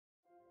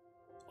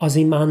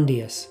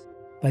Ozymandias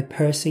by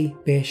Percy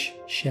Bysshe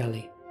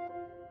Shelley.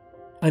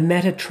 I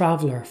met a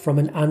traveller from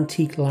an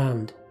antique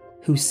land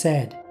who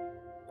said,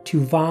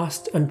 "Two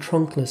vast and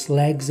trunkless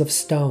legs of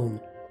stone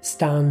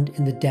stand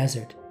in the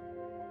desert.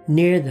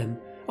 Near them,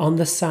 on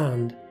the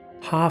sand,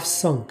 half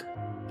sunk,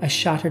 a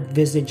shattered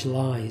visage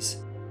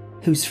lies,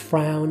 whose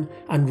frown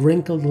and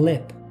wrinkled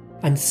lip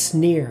and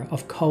sneer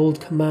of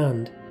cold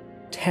command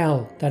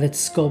tell that its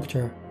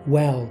sculptor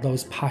well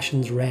those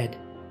passions read,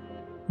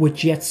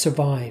 which yet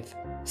survive,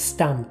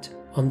 stamped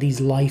on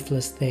these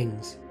lifeless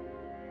things,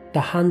 the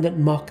hand that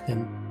mocked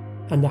them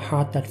and the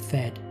heart that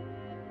fed.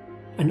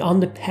 And on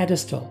the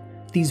pedestal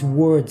these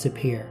words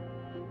appear,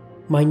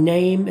 My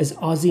name is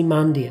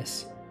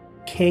Ozymandias,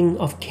 King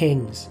of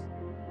Kings.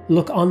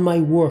 Look on my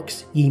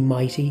works, ye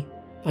mighty,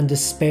 and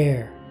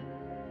despair.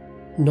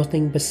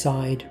 Nothing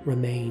beside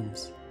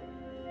remains.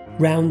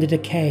 Round the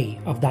decay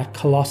of that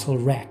colossal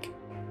wreck,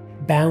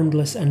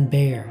 boundless and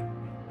bare,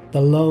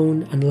 the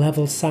lone and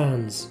level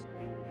sands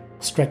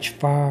stretch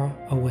far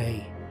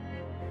away.